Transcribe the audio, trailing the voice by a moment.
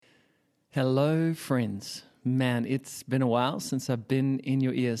Hello, friends. Man, it's been a while since I've been in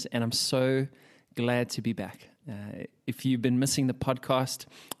your ears, and I'm so glad to be back. If you've been missing the podcast,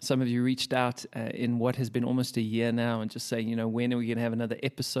 some of you reached out in what has been almost a year now and just saying, when are we going to have another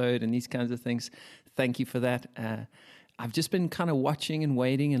episode and these kinds of things. Thank you for that. I've just been kind of watching and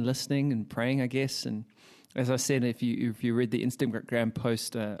waiting and listening and praying, I guess. And as I said, if you read the Instagram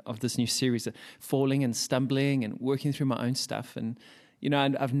post of this new series, falling and stumbling and working through my own stuff. And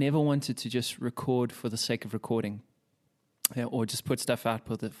I've never wanted to just record for the sake of recording, or just put stuff out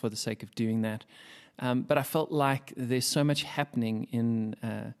for the sake of doing that. But I felt like there's so much happening in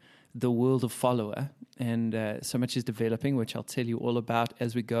the world of follower, and so much is developing, which I'll tell you all about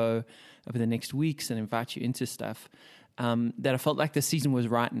as we go over the next weeks and invite you into stuff, that I felt like the season was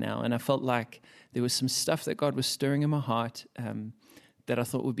right now. And I felt like there was some stuff that God was stirring in my heart that I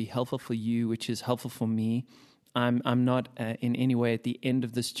thought would be helpful for you, which is helpful for me. I'm not in any way at the end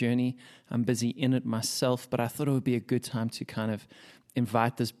of this journey. I'm busy in it myself, but I thought it would be a good time to kind of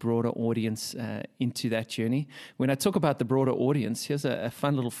invite this broader audience into that journey. When I talk about the broader audience, here's a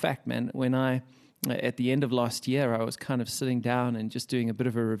fun little fact, man. When at the end of last year, I was kind of sitting down and just doing a bit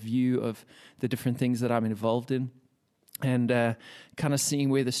of a review of the different things that I'm involved in, and kind of seeing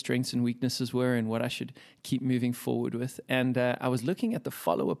where the strengths and weaknesses were and what I should keep moving forward with. And I was looking at the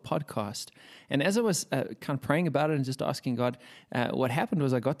Follower podcast. And as I was kind of praying about it and just asking God, what happened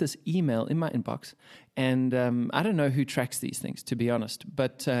was I got this email in my inbox. And I don't know who tracks these things, to be honest.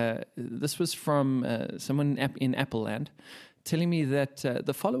 But this was from someone in Apple Land telling me that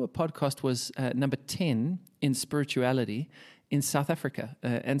the Follower podcast was number 10 in spirituality in South Africa.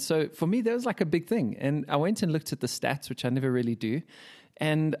 And so for me, that was like a big thing. And I went and looked at the stats, which I never really do.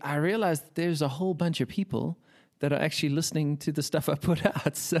 And I realized there's a whole bunch of people that are actually listening to the stuff I put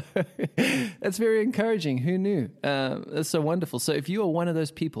out. So that's very encouraging. Who knew? That's so wonderful. So if you are one of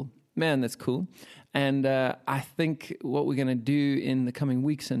those people, man, that's cool. And I think what we're going to do in the coming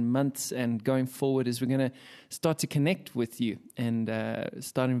weeks and months and going forward is we're going to start to connect with you and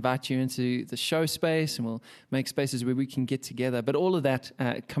start to invite you into the show space, and we'll make spaces where we can get together. But all of that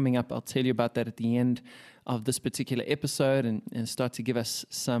coming up, I'll tell you about that at the end of this particular episode and start to give us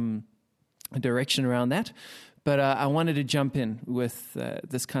some direction around that. But I wanted to jump in with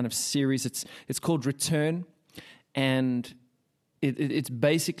this kind of series. It's called Return, and it's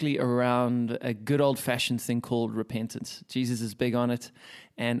basically around a good old-fashioned thing called repentance. Jesus is big on it,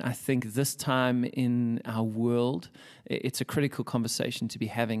 and I think this time in our world, it's a critical conversation to be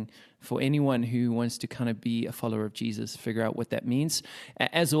having for anyone who wants to kind of be a follower of Jesus, figure out what that means.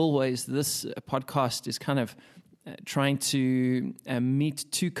 As always, this podcast is kind of trying to meet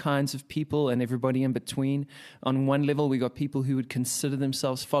two kinds of people and everybody in between. On one level, we got people who would consider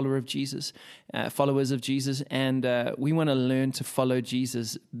themselves followers of Jesus, and we want to learn to follow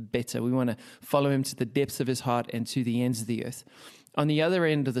Jesus better. We want to follow him to the depths of his heart and to the ends of the earth. On the other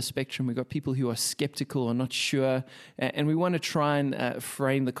end of the spectrum, we've got people who are skeptical or not sure, and we want to try and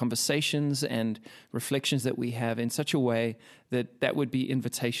frame the conversations and reflections that we have in such a way that would be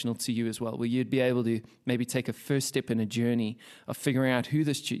invitational to you as well, where you'd be able to maybe take a first step in a journey of figuring out who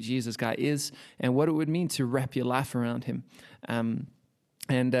this Jesus guy is and what it would mean to wrap your life around him.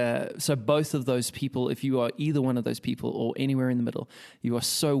 So both of those people, if you are either one of those people or anywhere in the middle, you are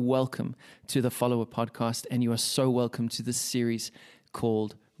so welcome to the Follower podcast, and you are so welcome to this series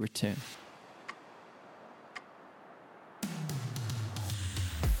called Return.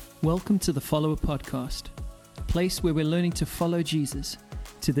 Welcome to the Follower podcast, a place where we're learning to follow Jesus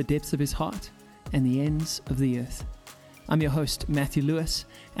to the depths of his heart and the ends of the earth. I'm your host, Matthew Lewis,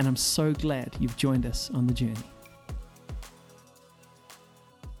 and I'm so glad you've joined us on the journey.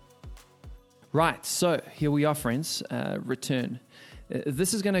 Right, so here we are, friends, Return.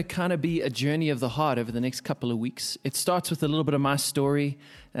 This is going to kind of be a journey of the heart over the next couple of weeks. It starts with a little bit of my story,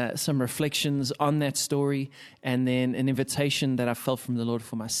 some reflections on that story, and then an invitation that I felt from the Lord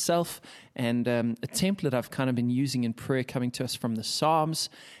for myself, and a template I've kind of been using in prayer coming to us from the Psalms,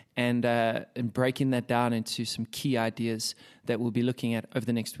 and breaking that down into some key ideas that we'll be looking at over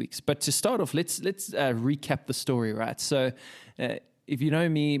the next weeks. But to start off, let's recap the story, right? So if you know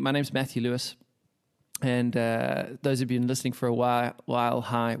me, my name's Matthew Lewis. And those of you listening for a while,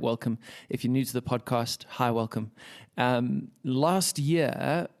 hi, welcome. If you're new to the podcast, hi, welcome. Last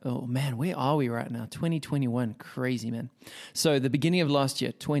year, oh man, where are we right now? 2021, crazy, man. So the beginning of last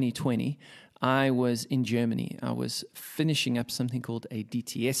year, 2020, I was in Germany. I was finishing up something called a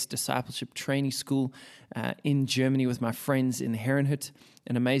DTS, Discipleship Training School, in Germany with my friends in Herrnhut.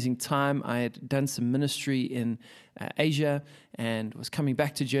 an amazing time. I had done some ministry in Asia and was coming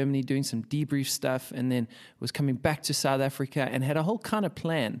back to Germany, doing some debrief stuff, and then was coming back to South Africa and had a whole kind of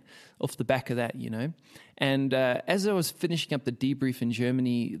plan off the back of that, you know. And as I was finishing up the debrief in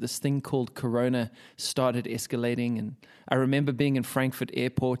Germany, this thing called Corona started escalating. And I remember being in Frankfurt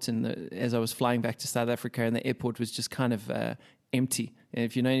Airport as I was flying back to South Africa, and the airport was just kind of empty. And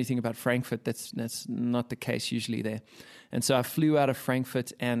if you know anything about Frankfurt, that's not the case usually there. And so I flew out of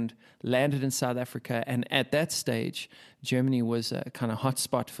Frankfurt and landed in South Africa. And at that stage, Germany was a kind of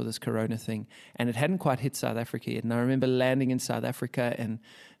hotspot for this Corona thing. And it hadn't quite hit South Africa yet. And I remember landing in South Africa and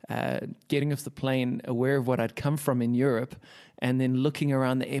getting off the plane, aware of what I'd come from in Europe, and then looking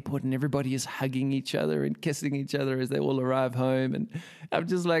around the airport and everybody is hugging each other and kissing each other as they all arrive home. And I'm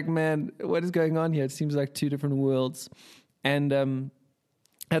just like, man, what is going on here? It seems like two different worlds. And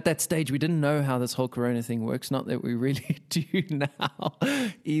at that stage, we didn't know how this whole Corona thing works. Not that we really do now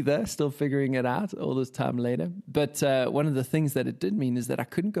either, still figuring it out all this time later. But one of the things that it did mean is that I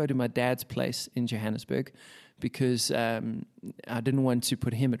couldn't go to my dad's place in Johannesburg because I didn't want to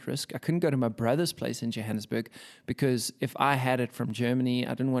put him at risk. I couldn't go to my brother's place in Johannesburg because if I had it from Germany,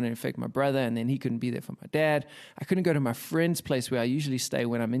 I didn't want to infect my brother, and then he couldn't be there for my dad. I couldn't go to my friend's place where I usually stay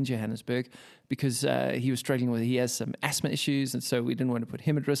when I'm in Johannesburg because he was struggling he has some asthma issues, and so we didn't want to put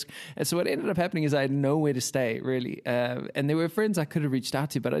him at risk. And so what ended up happening is I had nowhere to stay, really. And there were friends I could have reached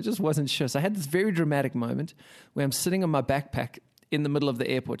out to, but I just wasn't sure. So I had this very dramatic moment where I'm sitting on my backpack in the middle of the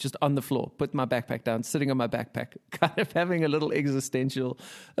airport, just on the floor, put my backpack down, sitting on my backpack, kind of having a little existential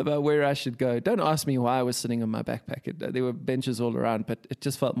about where I should go. Don't ask me why I was sitting on my backpack. There were benches all around, but it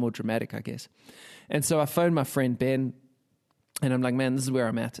just felt more dramatic, I guess. And so I phoned my friend Ben, and I'm like, man, this is where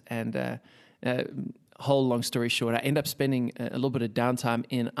I'm at. And whole long story short, I end up spending a little bit of downtime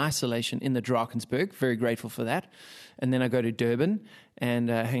in isolation in the Drakensberg. Very grateful for that. And then I go to Durban and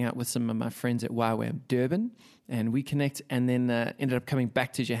hang out with some of my friends at YWAM Durban. And we connect, and then ended up coming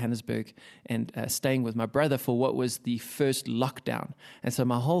back to Johannesburg and staying with my brother for what was the first lockdown. And so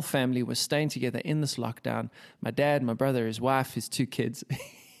my whole family was staying together in this lockdown. My dad, my brother, his wife, his two kids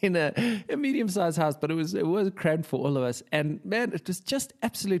in a medium-sized house, but it was crammed for all of us. And man, it was just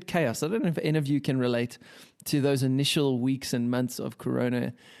absolute chaos. I don't know if any of you can relate to those initial weeks and months of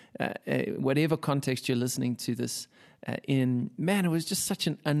Corona, whatever context you're listening to this in. Man, it was just such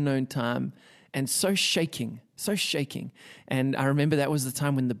an unknown time. And so shaking. And I remember that was the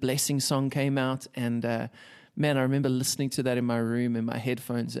time when the Blessing song came out. And man, I remember listening to that in my room in my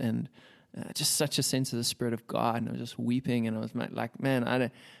headphones, and just such a sense of the Spirit of God. And I was just weeping, and I was like,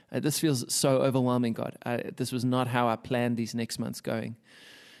 man, this feels so overwhelming, God. This was not how I planned these next months going.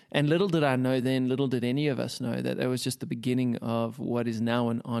 And little did I know then, little did any of us know, that was just the beginning of what is now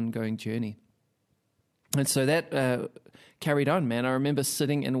an ongoing journey. And so that carried on, man. I remember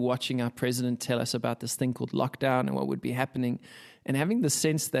sitting and watching our president tell us about this thing called lockdown and what would be happening, and having the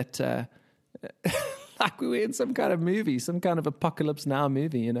sense that like we were in some kind of movie, some kind of Apocalypse Now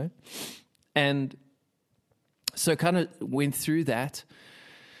movie, you know? And so kind of went through that,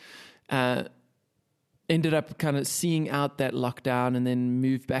 ended up kind of seeing out that lockdown, and then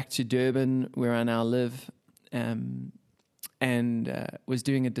moved back to Durban, where I now live, and was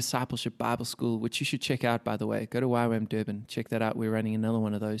doing a discipleship Bible school, which you should check out, by the way. Go to YWAM Durban. Check that out. We're running another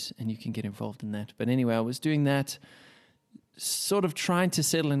one of those, and you can get involved in that. But anyway, I was doing that, sort of trying to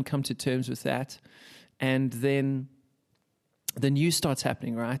settle and come to terms with that. And then the news starts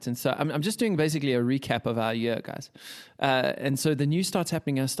happening, right? And so I'm just doing basically a recap of our year, guys. And so the news starts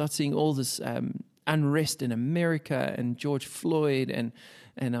happening. I start seeing all this unrest in America and George Floyd, and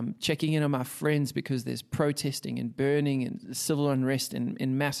I'm checking in on my friends because there's protesting and burning and civil unrest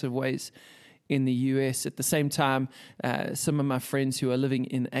in massive ways in the US. At the same time, some of my friends who are living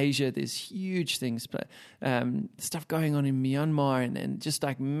in Asia, there's huge things, but stuff going on in Myanmar and just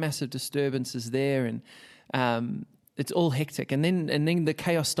like massive disturbances there, and it's all hectic. And then the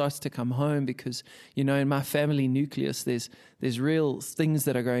chaos starts to come home because, you know, in my family nucleus, there's real things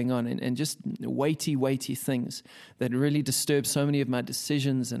that are going on, and just weighty things that really disturb so many of my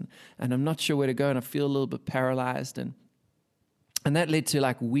decisions, and I'm not sure where to go, and I feel a little bit paralyzed, and that led to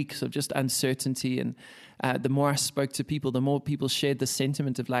like weeks of just uncertainty. And the more I spoke to people, the more people shared the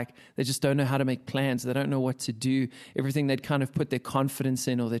sentiment of like, they just don't know how to make plans. They don't know what to do. Everything they'd kind of put their confidence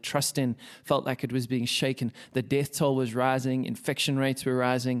in or their trust in felt like it was being shaken. The death toll was rising. Infection rates were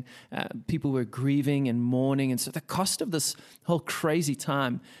rising. People were grieving and mourning. And so the cost of this whole crazy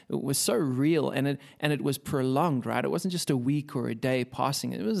time, it was so real, and it was prolonged, right? It wasn't just a week or a day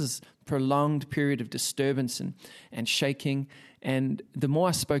passing. It was this prolonged period of disturbance and shaking. And the more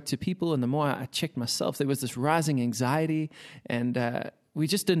I spoke to people and the more I checked myself, there was this rising anxiety. And we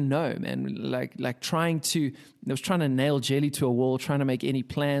just didn't know, man. Like trying to nail jelly to a wall, trying to make any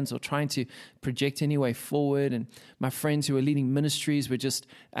plans or trying to project any way forward. And my friends who were leading ministries were just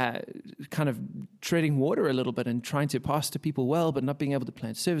kind of treading water a little bit and trying to pastor people well, but not being able to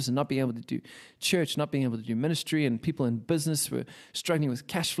plan service and not being able to do church, not being able to do ministry. And people in business were struggling with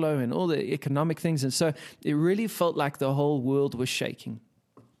cash flow and all the economic things. And so it really felt like the whole world was shaking.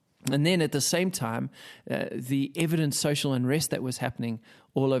 And then at the same time, the evident social unrest that was happening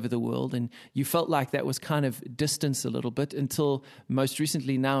all over the world, and you felt like that was kind of distanced a little bit until most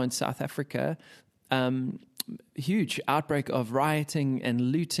recently now in South Africa, huge outbreak of rioting and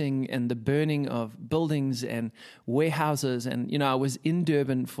looting and the burning of buildings and warehouses. And, I was in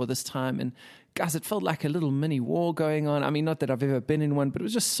Durban for this time, and guys, it felt like a little mini war going on. I mean, not that I've ever been in one, but it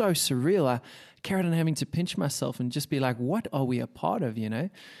was just so surreal. I carried on having to pinch myself and just be like, what are we a part of,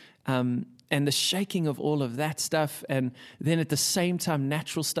 and the shaking of all of that stuff. And then at the same time,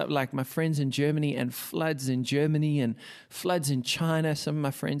 natural stuff like my friends in Germany and floods in Germany and floods in China, some of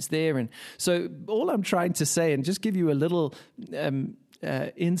my friends there. And so all I'm trying to say, and just give you a little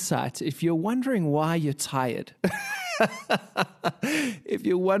insight, if you're wondering why you're tired, if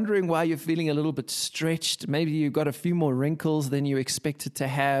you're wondering why you're feeling a little bit stretched, maybe you've got a few more wrinkles than you expected to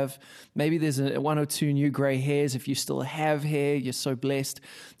have, maybe there's one or two new gray hairs. If you still have hair, you're so blessed.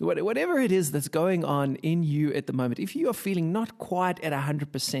 Whatever it is that's going on in you at the moment, if you are feeling not quite at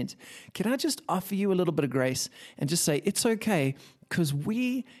 100%, can I just offer you a little bit of grace and just say, it's okay, because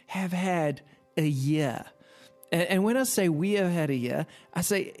we have had a year. And when I say we have had a year, I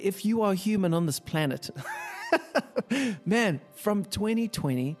say if you are human on this planet, man, from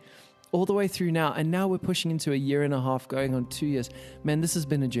 2020 all the way through now, and now we're pushing into a year and a half, going on 2 years, man, this has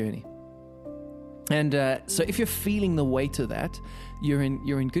been a journey. And so if you're feeling the weight of that, you're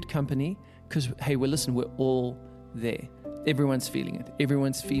in good company, because, hey, we're all there. Everyone's feeling it.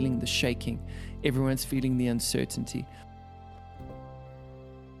 Everyone's feeling the shaking. Everyone's feeling the uncertainty.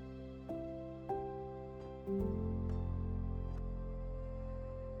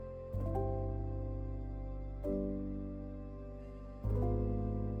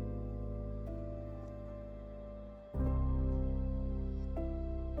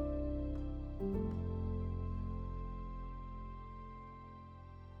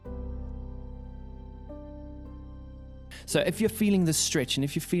 So if you're feeling the stretch, and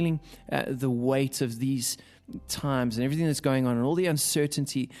if you're feeling the weight of these times and everything that's going on and all the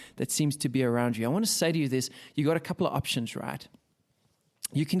uncertainty that seems to be around you, I want to say to you this: you got a couple of options, right?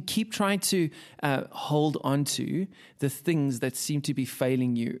 You can keep trying to hold on to the things that seem to be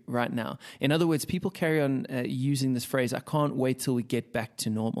failing you right now. In other words, people carry on using this phrase, I can't wait till we get back to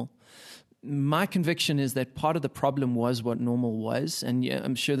normal. My conviction is that part of the problem was what normal was. And yeah,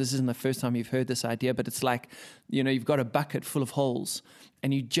 I'm sure this isn't the first time you've heard this idea, but it's like, you've got a bucket full of holes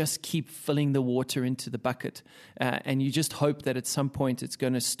and you just keep filling the water into the bucket. And you just hope that at some point it's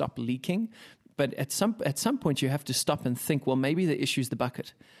going to stop leaking. But at some point you have to stop and think, well, maybe the issue is the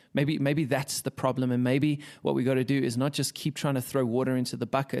bucket. Maybe that's the problem. And maybe what we got to do is not just keep trying to throw water into the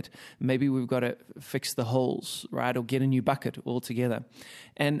bucket. Maybe we've got to fix the holes, right? Or get a new bucket altogether.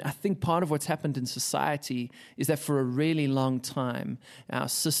 And I think part of what's happened in society is that for a really long time, our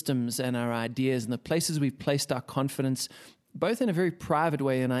systems and our ideas and the places we've placed our confidence, both in a very private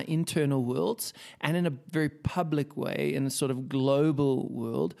way in our internal worlds and in a very public way in a sort of global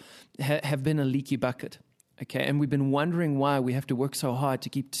world, have been a leaky bucket. Okay, and we've been wondering why we have to work so hard to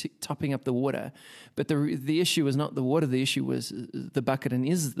keep topping up the water. But the issue was not the water, the issue was the bucket, and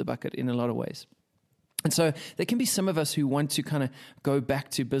is the bucket in a lot of ways. And so there can be some of us who want to kind of go back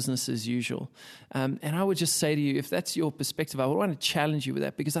to business as usual. And I would just say to you, if that's your perspective, I would want to challenge you with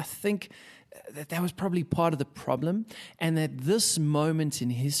that, because I think that was probably part of the problem, and that this moment in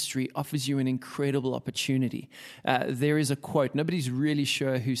history offers you an incredible opportunity. There is a quote, nobody's really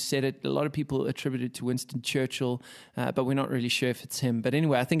sure who said it. A lot of people attribute it to Winston Churchill, but we're not really sure if it's him. But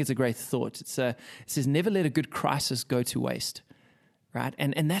anyway, I think it's a great thought. It says, never let a good crisis go to waste. Right?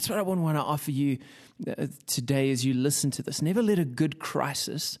 And that's what I want to offer you today as you listen to this. Never let a good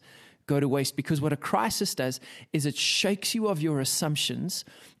crisis go to waste, because what a crisis does is it shakes you of your assumptions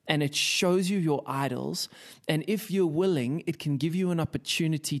and it shows you your idols. And if you're willing, it can give you an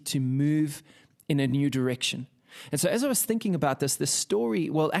opportunity to move in a new direction. And so as I was thinking about this story,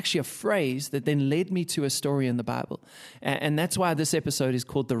 well, actually a phrase that then led me to a story in the Bible. And that's why this episode is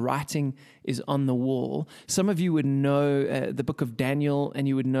called The Writing is on the Wall. Some of you would know the book of Daniel, and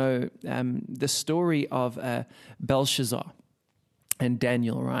you would know the story of Belshazzar. and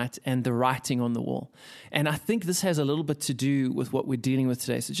Daniel, right? And the writing on the wall. And I think this has a little bit to do with what we're dealing with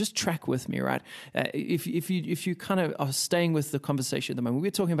today. So just track with me, right? If you kind of are staying with the conversation at the moment,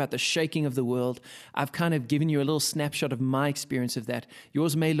 we're talking about the shaking of the world. I've kind of given you a little snapshot of my experience of that.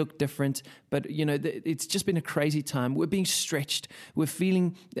 Yours may look different, but it's just been a crazy time. We're being stretched. We're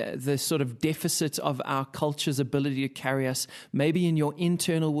feeling the sort of deficit of our culture's ability to carry us. Maybe in your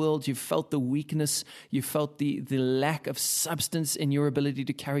internal world, you've felt the weakness. You felt the lack of substance in your ability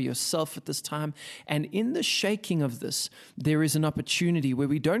to carry yourself at this time. And in the shaking of this, there is an opportunity where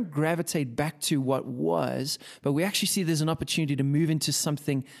we don't gravitate back to what was, but we actually see there's an opportunity to move into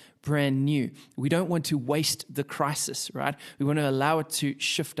something brand new. We don't want to waste the crisis, right? We want to allow it to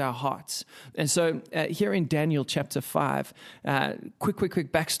shift our hearts. And so here in Daniel chapter 5, quick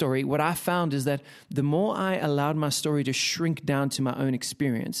backstory, what I found is that the more I allowed my story to shrink down to my own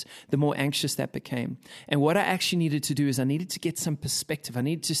experience, the more anxious that became. And what I actually needed to do is I needed to get some perspective. I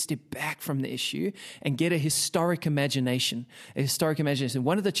needed to step back from the issue and get a historic imagination.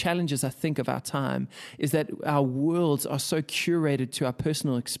 One of the challenges I think of our time is that our worlds are so curated to our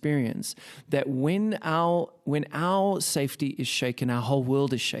personal experience that when our safety is shaken, our whole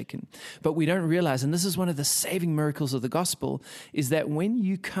world is shaken. But we don't realize, and this is one of the saving miracles of the gospel, is that when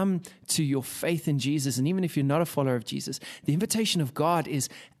you come to your faith in Jesus, and even if you're not a follower of Jesus, the invitation of God is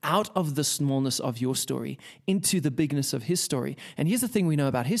out of the smallness of your story into the bigness of his story. And here's the thing we know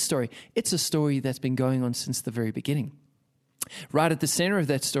about his story. It's a story that's been going on since the very beginning. Right at the center of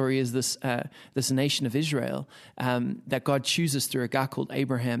that story is this nation of Israel that God chooses through a guy called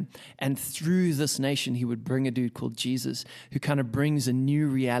Abraham. And through this nation, he would bring a dude called Jesus who kind of brings a new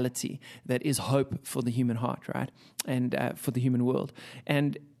reality that is hope for the human heart, right? And for the human world.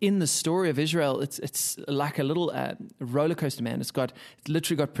 And in the story of Israel, it's like a little roller coaster, man. It's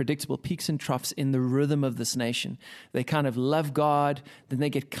literally got predictable peaks and troughs in the rhythm of this nation. They kind of love God, then they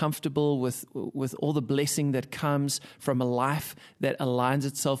get comfortable with all the blessing that comes from a life that aligns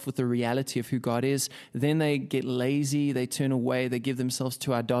itself with the reality of who God is. Then they get lazy, they turn away, they give themselves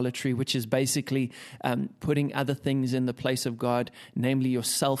to idolatry, which is basically putting other things in the place of God, namely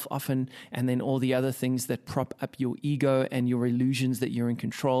yourself often, and then all the other things that prop up your ego and your illusions that you're in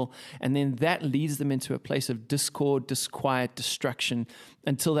control. And then that leads them into a place of discord, disquiet, destruction,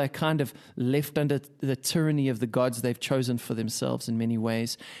 until they're kind of left under the tyranny of the gods they've chosen for themselves in many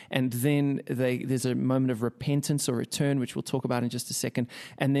ways. And then there's a moment of repentance or return, which we'll talk about in just a second.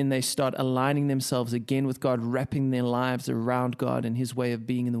 And then they start aligning themselves again with God, wrapping their lives around God and his way of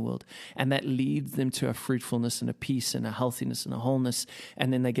being in the world. And that leads them to a fruitfulness and a peace and a healthiness and a wholeness.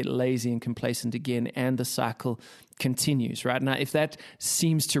 And then they get lazy and complacent again, and the cycle continues, right? Now, if that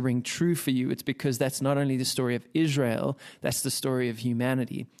seems to ring true for you, it's because that's not only the story of Israel, that's the story of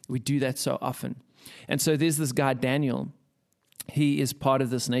humanity. We do that so often. And so there's this guy, Daniel. He is part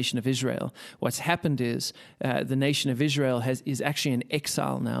of this nation of Israel. What's happened is the nation of Israel is actually in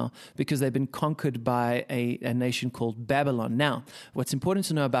exile now because they've been conquered by a nation called Babylon. Now, what's important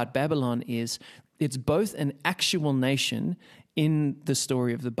to know about Babylon is it's both an actual nation in the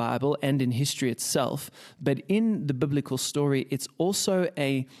story of the Bible and in history itself, but in the biblical story, it's also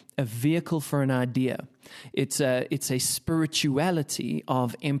a vehicle for an idea. It's a spirituality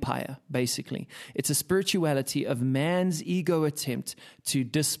of empire, basically. It's a spirituality of man's ego attempt to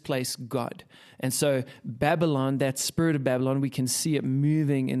displace God. And so Babylon, that spirit of Babylon, we can see it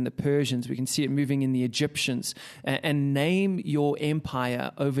moving in the Persians, we can see it moving in the Egyptians, and name your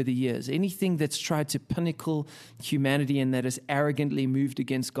empire over the years. Anything that's tried to pinnacle humanity and that has arrogantly moved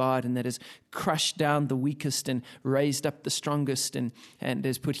against God and that has crushed down the weakest and raised up the strongest and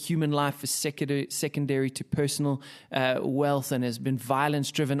has put human life as secondary to personal wealth and has been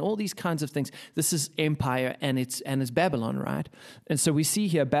violence-driven, all these kinds of things. This is empire, and it's Babylon, right? And so we see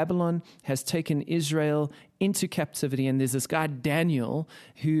here Babylon has taken Israel into captivity, and there's this guy Daniel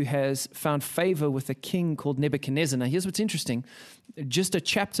who has found favor with a king called Nebuchadnezzar. Now, here's what's interesting. Just a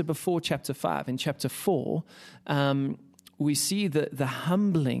chapter before chapter 5, in chapter 4, we see the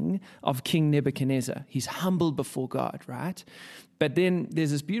humbling of King Nebuchadnezzar. He's humbled before God, right? But then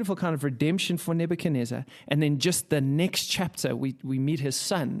there's this beautiful kind of redemption for Nebuchadnezzar. And then just the next chapter, we meet his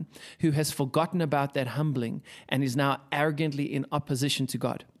son, who has forgotten about that humbling and is now arrogantly in opposition to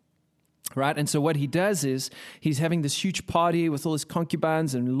God. Right? And so what he does is he's having this huge party with all his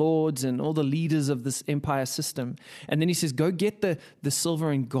concubines and lords and all the leaders of this empire system. And then he says, go get the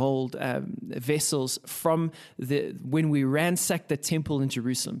silver and gold vessels from when we ransacked the temple in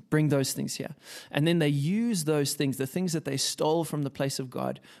Jerusalem. Bring those things here. And then they use those things, the things that they stole from the place of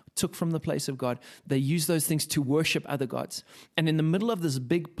God, took from the place of God. They use those things to worship other gods. And in the middle of this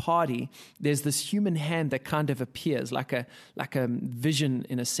big party, there's this human hand that kind of appears like a vision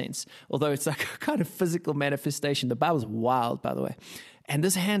in a sense, although it's like a kind of physical manifestation. The Bible's wild, by the way. And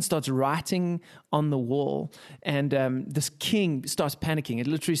this hand starts writing on the wall, and this king starts panicking. It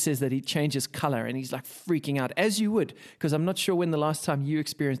literally says that he changes color, and he's like freaking out, as you would, because I'm not sure when the last time you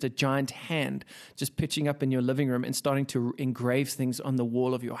experienced a giant hand just pitching up in your living room and starting to engrave things on the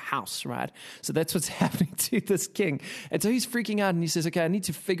wall of your house, right? So that's what's happening to this king. And so he's freaking out, and he says, okay, I need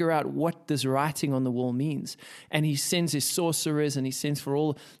to figure out what this writing on the wall means. And he sends his sorcerers, and he sends for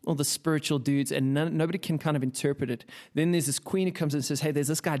all the spiritual dudes, and nobody can kind of interpret it. Then there's this queen who comes in and says, hey, there's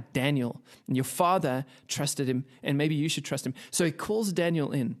this guy Daniel, and your father trusted him, and maybe you should trust him. So he calls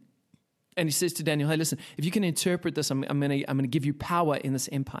Daniel in, and he says to Daniel, hey, listen, if you can interpret this, I'm going to give you power in this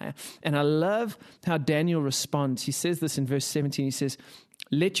empire. And I love how Daniel responds. He says this in verse 17. He says,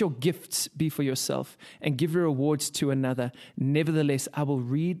 let your gifts be for yourself and give your rewards to another. Nevertheless, I will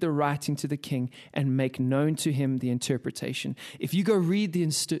read the writing to the king and make known to him the interpretation. If you go read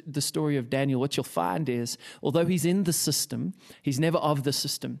the story of Daniel, what you'll find is, although he's in the system, he's never of the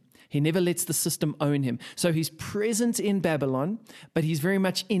system. He never lets the system own him. So he's present in Babylon, but he's very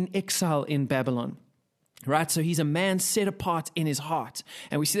much in exile in Babylon. Right, so he's a man set apart in his heart,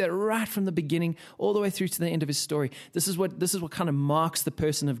 and we see that right from the beginning all the way through to the end of his story. This is what kind of marks the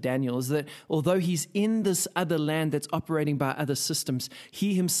person of Daniel, is that although he's in this other land that's operating by other systems,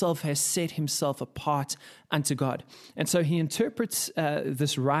 he himself has set himself apart unto God. And so he interprets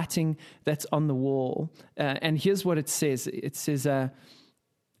this writing that's on the wall, and here's what it says. It says,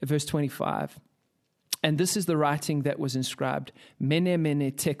 verse 25. And this is the writing that was inscribed, Mene,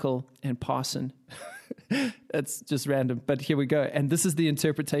 Mene, Tekel, and Parsin. That's just random, but here we go. And this is the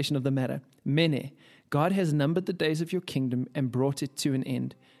interpretation of the matter. Mene, God has numbered the days of your kingdom and brought it to an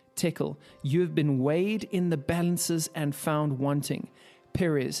end. Tekel, you have been weighed in the balances and found wanting.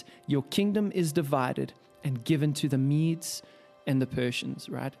 Perez, your kingdom is divided and given to the Medes and the Persians,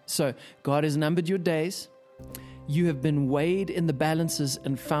 right? So God has numbered your days. You have been weighed in the balances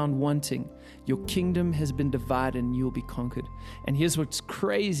and found wanting. Your kingdom has been divided and you'll be conquered. And here's what's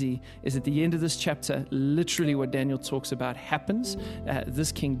crazy is at the end of this chapter, literally what Daniel talks about happens.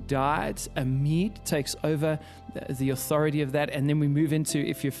 This king died. A Mede takes over the authority of that. And then we move into,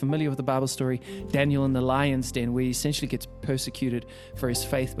 if you're familiar with the Bible story, Daniel in the lion's den, where he essentially gets persecuted for his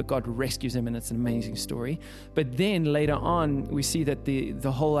faith, but God rescues him, and it's an amazing story. But then later on, we see that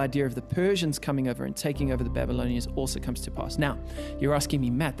the whole idea of the Persians coming over and taking over the Babylonians also comes to pass. Now, you're asking me,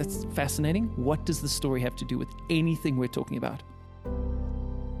 Matt, that's fascinating. What does the story have to do with anything we're talking about?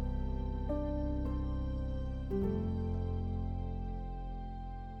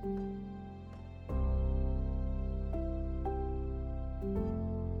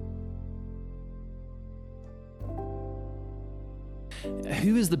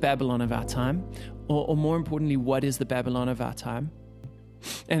 Who is the Babylon of our time? Or more importantly, what is the Babylon of our time?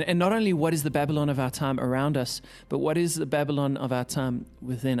 And not only what is the Babylon of our time around us, but what is the Babylon of our time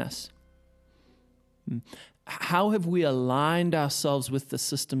within us? How have we aligned ourselves with the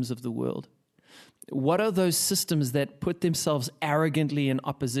systems of the world? What are those systems that put themselves arrogantly in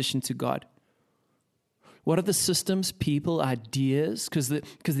opposition to God? What are the systems, people, ideas? Because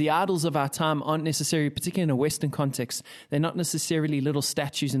the idols of our time aren't necessarily, particularly in a Western context, they're not necessarily little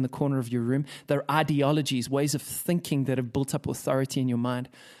statues in the corner of your room. They're ideologies, ways of thinking that have built up authority in your mind.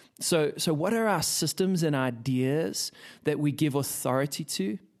 So what are our systems and ideas that we give authority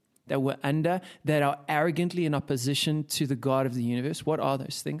to, that we're under, that are arrogantly in opposition to the God of the universe? What are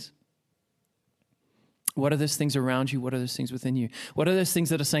those things? What are those things around you? What are those things within you? What are those things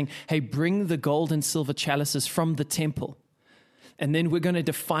that are saying, hey, bring the gold and silver chalices from the temple, and then we're going to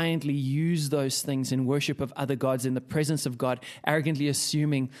defiantly use those things in worship of other gods in the presence of God, arrogantly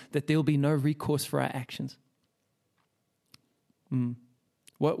assuming that there will be no recourse for our actions?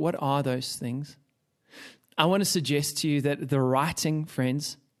 What are those things? I want to suggest to you that the writing,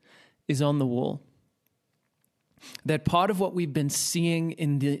 friends, is on the wall. That part of what we've been seeing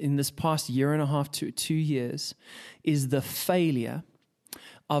in this past year and a half to 2 years is the failure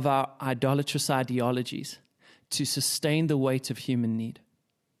of our idolatrous ideologies to sustain the weight of human need.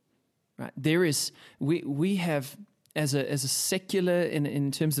 Right? We have as a secular, in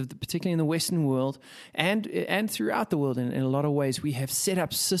terms of particularly in the Western world and throughout the world in a lot of ways, we have set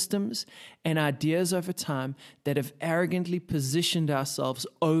up systems and ideas over time that have arrogantly positioned ourselves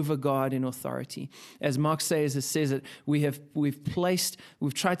over God in authority. As Mark Sayers says it, we've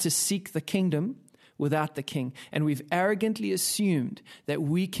tried to seek the kingdom without the king. And we've arrogantly assumed that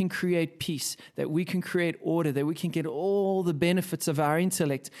we can create peace, that we can create order, that we can get all the benefits of our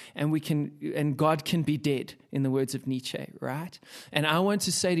intellect, and God can be dead, in the words of Nietzsche, right? And I want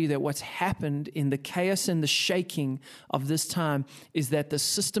to say to you that what's happened in the chaos and the shaking of this time is that the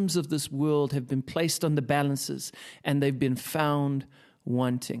systems of this world have been placed on the balances and they've been found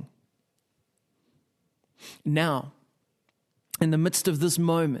wanting. Now, in the midst of this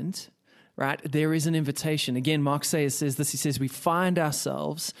moment, right, there is an invitation. Again, Mark Sayers says this. He says, we find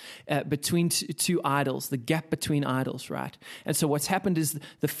ourselves between two idols, the gap between idols, right? And so what's happened is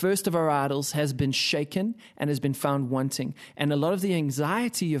the first of our idols has been shaken and has been found wanting. And a lot of the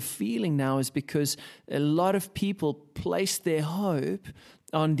anxiety you're feeling now is because a lot of people place their hope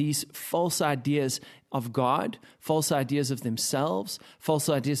on these false ideas of God, false ideas of themselves, false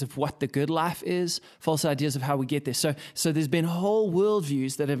ideas of what the good life is, false ideas of how we get there. So there's been whole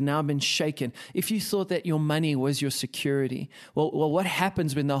worldviews that have now been shaken. If you thought that your money was your security, well, what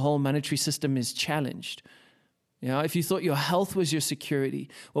happens when the whole monetary system is challenged? You know, if you thought your health was your security,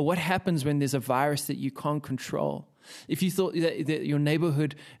 well, what happens when there's a virus that you can't control? If you thought that your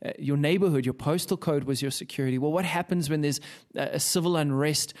neighborhood, your postal code was your security, well, what happens when there's a civil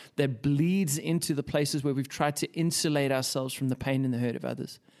unrest that bleeds into the places where we've tried to insulate ourselves from the pain and the hurt of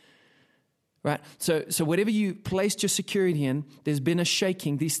others? Right? So whatever you placed your security in, there's been a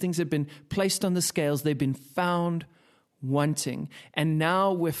shaking. These things have been placed on the scales. They've been found wanting. And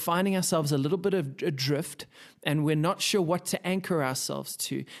now we're finding ourselves a little bit of adrift, and we're not sure what to anchor ourselves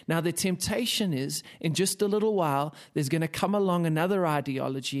to. Now, the temptation is, in just a little while, there's going to come along another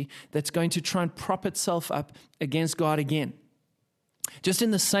ideology that's going to try and prop itself up against God again. Just in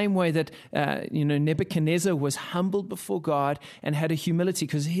the same way that Nebuchadnezzar was humbled before God and had a humility,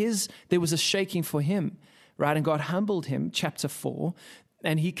 because there was a shaking for him, right? And God humbled him, chapter 4,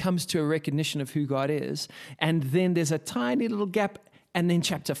 and he comes to a recognition of who God is. And then there's a tiny little gap, and then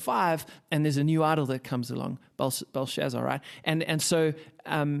chapter 5, and there's a new idol that comes along, Belshazzar, right? And so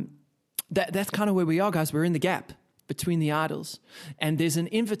that's kind of where we are, guys. We're in the gap between the idols. And there's an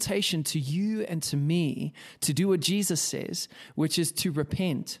invitation to you and to me to do what Jesus says, which is to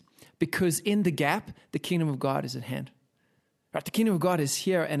repent. Because in the gap, the kingdom of God is at hand. Right? The kingdom of God is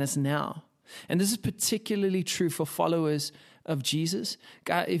here and is now. And this is particularly true for followers of Jesus.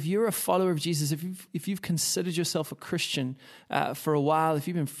 God, if you're a follower of Jesus, if you've considered yourself a Christian for a while, if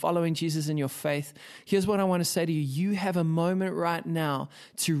you've been following Jesus in your faith, here's what I want to say to you. You have a moment right now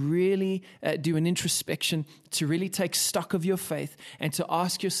to really do an introspection, to really take stock of your faith, and to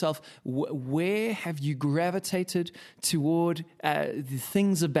ask yourself, where have you gravitated toward the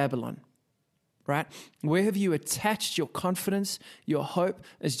things of Babylon? Right? Where have you attached your confidence, your hope?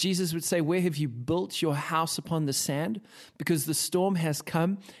 As Jesus would say, where have you built your house upon the sand? Because the storm has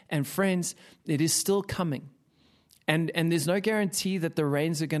come, and friends, it is still coming. And there's no guarantee that the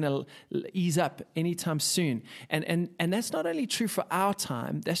rains are going to ease up anytime soon. And that's not only true for our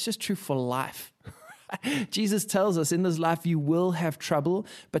time, that's just true for life. Jesus tells us in this life you will have trouble,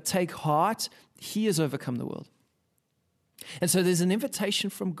 but take heart, he has overcome the world. And so there's an invitation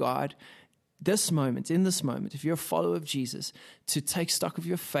from God in this moment, if you're a follower of Jesus, to take stock of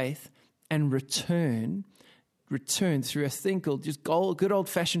your faith and return through a thing called just good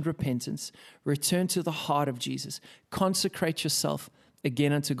old-fashioned repentance. Return to the heart of Jesus. Consecrate yourself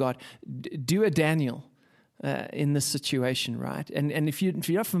again unto God. Do a Daniel in this situation, right? And if you're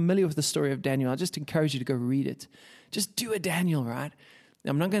not familiar with the story of Daniel, I'll just encourage you to go read it. Just do a Daniel, right?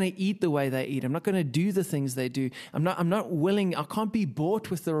 I'm not going to eat the way they eat. I'm not going to do the things they do. I'm not willing. I can't be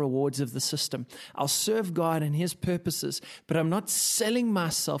bought with the rewards of the system. I'll serve God and his purposes, but I'm not selling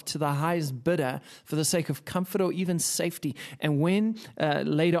myself to the highest bidder for the sake of comfort or even safety. And when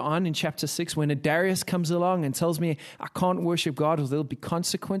later on in chapter 6, when a Darius comes along and tells me I can't worship God or there'll be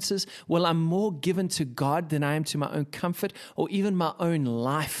consequences, well, I'm more given to God than I am to my own comfort or even my own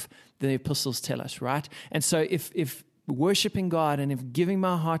life, the epistles tell us, right? And so if worshiping God and if giving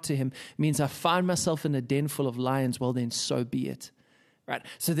my heart to him means I find myself in a den full of lions, well then so be it. Right?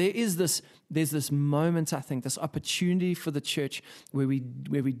 So there's this moment, I think, this opportunity for the church where we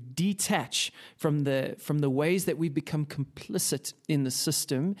detach from the ways that we become complicit in the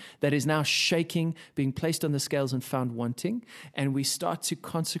system that is now shaking, being placed on the scales and found wanting, and we start to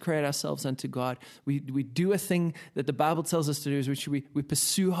consecrate ourselves unto God. We do a thing that the Bible tells us to do, is which we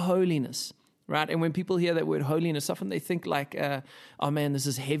pursue holiness. right? And when people hear that word holiness, often they think like, oh man, this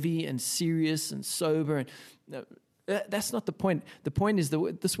is heavy and serious and sober. And that's not the point. The point is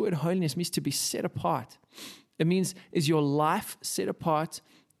this word holiness means to be set apart. It means, is your life set apart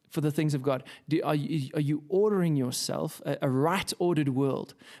for the things of God? Are you ordering yourself a right-ordered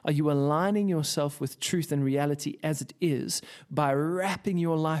world? Are you aligning yourself with truth and reality as it is by wrapping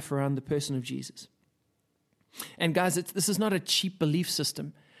your life around the person of Jesus? And guys, this is not a cheap belief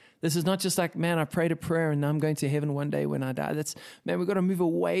system. This is not just like, man, I prayed a prayer and I'm going to heaven one day when I die. Man, we've got to move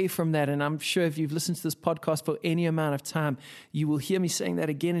away from that. And I'm sure if you've listened to this podcast for any amount of time, you will hear me saying that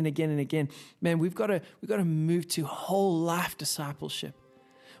again and again and again. Man, we've got to move to whole life discipleship.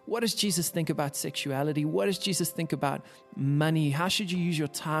 What does Jesus think about sexuality? What does Jesus think about money? How should you use your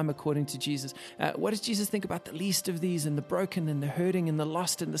time according to Jesus? What does Jesus think about the least of these and the broken and the hurting and the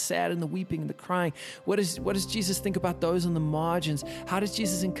lost and the sad and the weeping and the crying? What does Jesus think about those on the margins? How does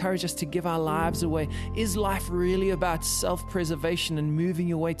Jesus encourage us to give our lives away? Is life really about self-preservation and moving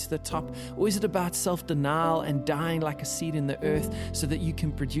your way to the top? Or is it about self-denial and dying like a seed in the earth so that you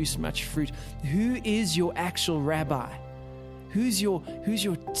can produce much fruit? Who is your actual rabbi? Who's your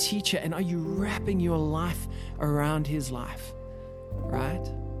teacher, and are you wrapping your life around his life, right?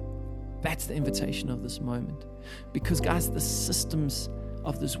 That's the invitation of this moment. Because guys, the systems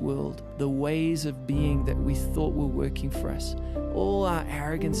of this world, the ways of being that we thought were working for us, all our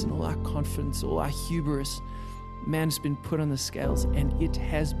arrogance and all our confidence, all our hubris, man, has been put on the scales and it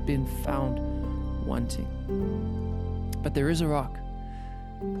has been found wanting. But there is a rock,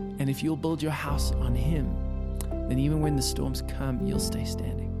 and if you'll build your house on him, then even when the storms come, you'll stay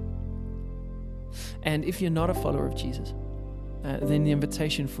standing. And if you're not a follower of Jesus, then the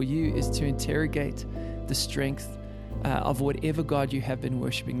invitation for you is to interrogate the strength of whatever God you have been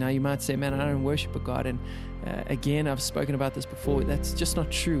worshiping. Now, you might say, man, I don't worship a God. And again, I've spoken about this before. That's just not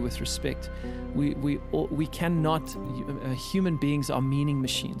true with respect. We cannot, human beings are meaning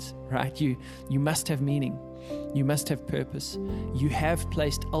machines, right? You must have meaning. You must have purpose. You have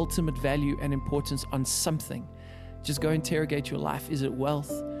placed ultimate value and importance on something. Just go interrogate your life. Is it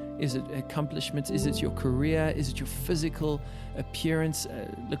wealth? Is it accomplishments? Is it your career? Is it your physical appearance?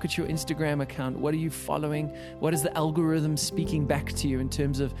 Look at your Instagram account. What are you following? What is the algorithm speaking back to you in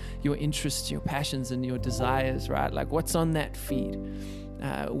terms of your interests, your passions, and your desires, right? Like, what's on that feed?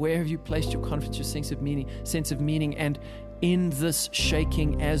 Where have you placed your confidence, your sense of meaning? And in this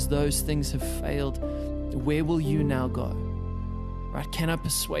shaking, as those things have failed, where will you now go? Right? Can I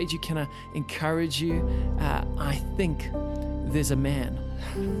persuade you? Can I encourage you? I think there's a man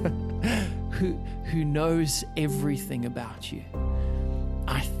who knows everything about you.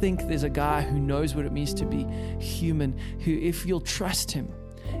 I think there's a guy who knows what it means to be human, who, if you'll trust him,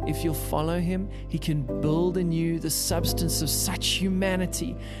 if you'll follow him, he can build in you the substance of such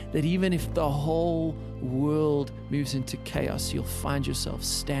humanity that even if the whole world moves into chaos, you'll find yourself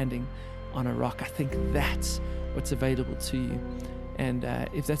standing on a rock. I think that's what's available to you. And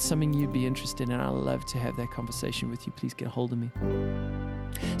if that's something you'd be interested in, I'd love to have that conversation with you. Please get a hold of me.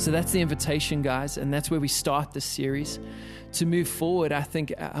 So that's the invitation, guys. And that's where we start this series. To move forward, I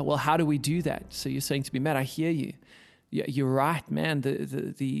think, well, how do we do that? So you're saying to me, Matt, I hear you. You're right, man.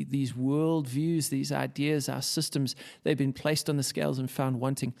 These worldviews, these ideas, our systems, they've been placed on the scales and found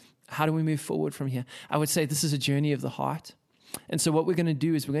wanting. How do we move forward from here? I would say this is a journey of the heart. And so what we're going to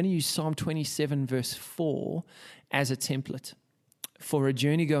do is we're going to use Psalm 27 verse 4 as a template for a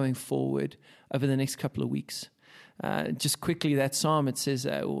journey going forward over the next couple of weeks. Just quickly, that psalm, it says,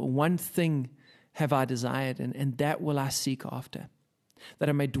 one thing have I desired, and that will I seek after, that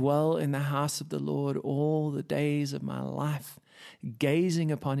I may dwell in the house of the Lord all the days of my life,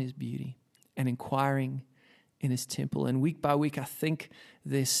 gazing upon his beauty and inquiring in his temple. And week by week, I think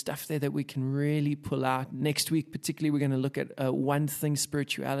there's stuff there that we can really pull out. Next week, particularly, we're going to look at one thing,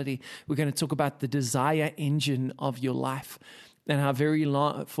 spirituality. We're going to talk about the desire engine of your life. And how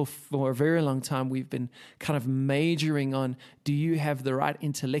for a very long time, we've been kind of majoring on, do you have the right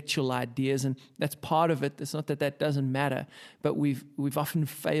intellectual ideas? And that's part of it. It's not that doesn't matter, but we've often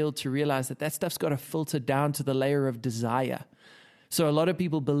failed to realize that stuff's got to filter down to the layer of desire. So a lot of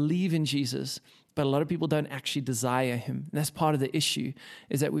people believe in Jesus, but a lot of people don't actually desire him. And that's part of the issue,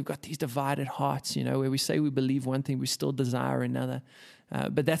 is that we've got these divided hearts, where we say we believe one thing, we still desire another.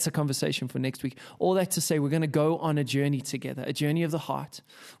 But that's a conversation for next week. All that to say, we're going to go on a journey together, a journey of the heart,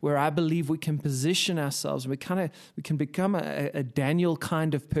 where I believe we can position ourselves. We can become a Daniel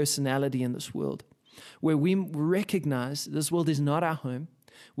kind of personality in this world, where we recognize this world is not our home.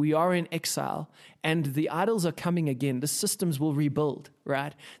 We are in exile, and the idols are coming again. The systems will rebuild,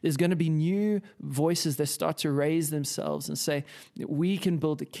 right? There's going to be new voices that start to raise themselves and say, we can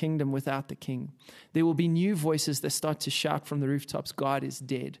build a kingdom without the king. There will be new voices that start to shout from the rooftops, God is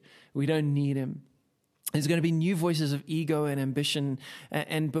dead. We don't need him. There's going to be new voices of ego and ambition.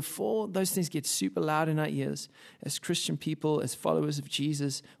 And before those things get super loud in our ears, as Christian people, as followers of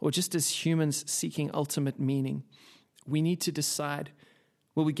Jesus, or just as humans seeking ultimate meaning, we need to decide,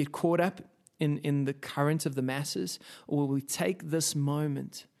 will we get caught up in the current of the masses, or will we take this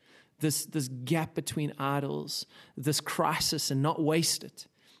moment, this gap between idols, this crisis, and not waste it?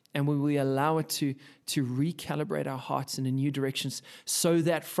 And will we allow it to recalibrate our hearts in a new directions so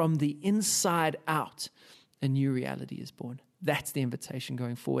that from the inside out, a new reality is born? That's the invitation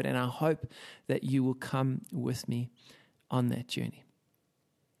going forward. And I hope that you will come with me on that journey.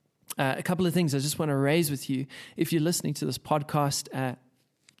 A couple of things I just want to raise with you. If you're listening to this podcast,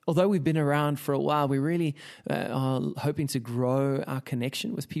 although we've been around for a while, we really are hoping to grow our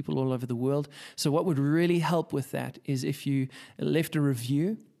connection with people all over the world. So what would really help with that is if you left a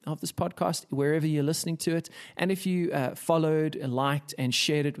review of this podcast, wherever you're listening to it. And if you followed, liked, and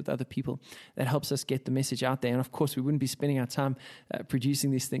shared it with other people, that helps us get the message out there. And of course, we wouldn't be spending our time producing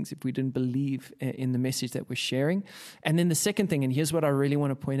these things if we didn't believe in the message that we're sharing. And then the second thing, and here's what I really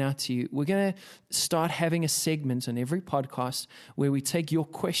want to point out to you, we're going to start having a segment on every podcast where we take your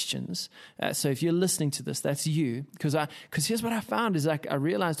questions. So if you're listening to this, that's you. Because here's what I found is I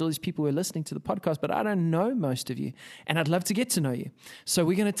realized all these people were listening to the podcast, but I don't know most of you. And I'd love to get to know you. So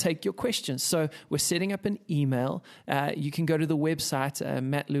we're going to take your questions. So we're setting up an email. You can go to the website,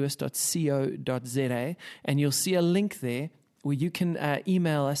 mattlewis.co.za, and you'll see a link there where you can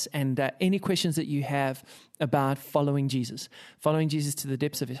email us and any questions that you have about following Jesus to the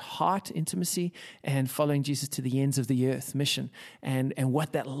depths of his heart intimacy, and following Jesus to the ends of the earth mission, and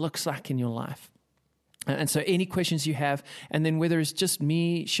what that looks like in your life. And so any questions you have, and then whether it's just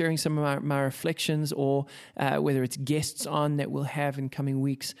me sharing some of my reflections, or whether it's guests on that we'll have in coming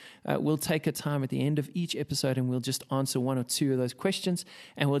weeks, we'll take a time at the end of each episode and we'll just answer one or two of those questions,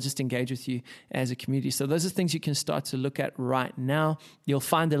 and we'll just engage with you as a community. So those are things you can start to look at right now. You'll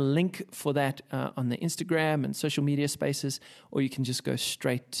find a link for that on the Instagram and social media spaces, or you can just go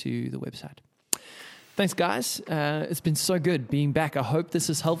straight to the website. Thanks, guys. It's been so good being back. I hope this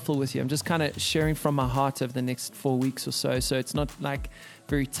is helpful with you. I'm just kind of sharing from my heart over the next 4 weeks or so. So it's not like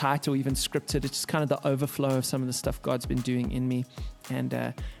very tight or even scripted. It's just kind of the overflow of some of the stuff God's been doing in me. And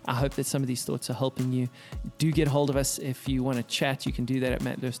I hope that some of these thoughts are helping you. Do get hold of us. If you want to chat, you can do that at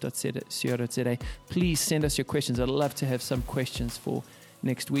mattlewis.co.za. Please send us your questions. I'd love to have some questions for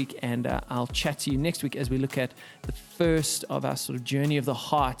next week, and I'll chat to you next week as we look at the first of our sort of journey of the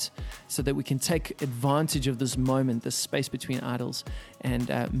heart, so that we can take advantage of this moment, this space between idols, and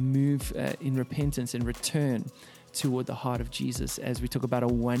move in repentance and return toward the heart of Jesus as we talk about a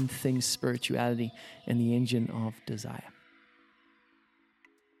one thing spirituality and the engine of desire.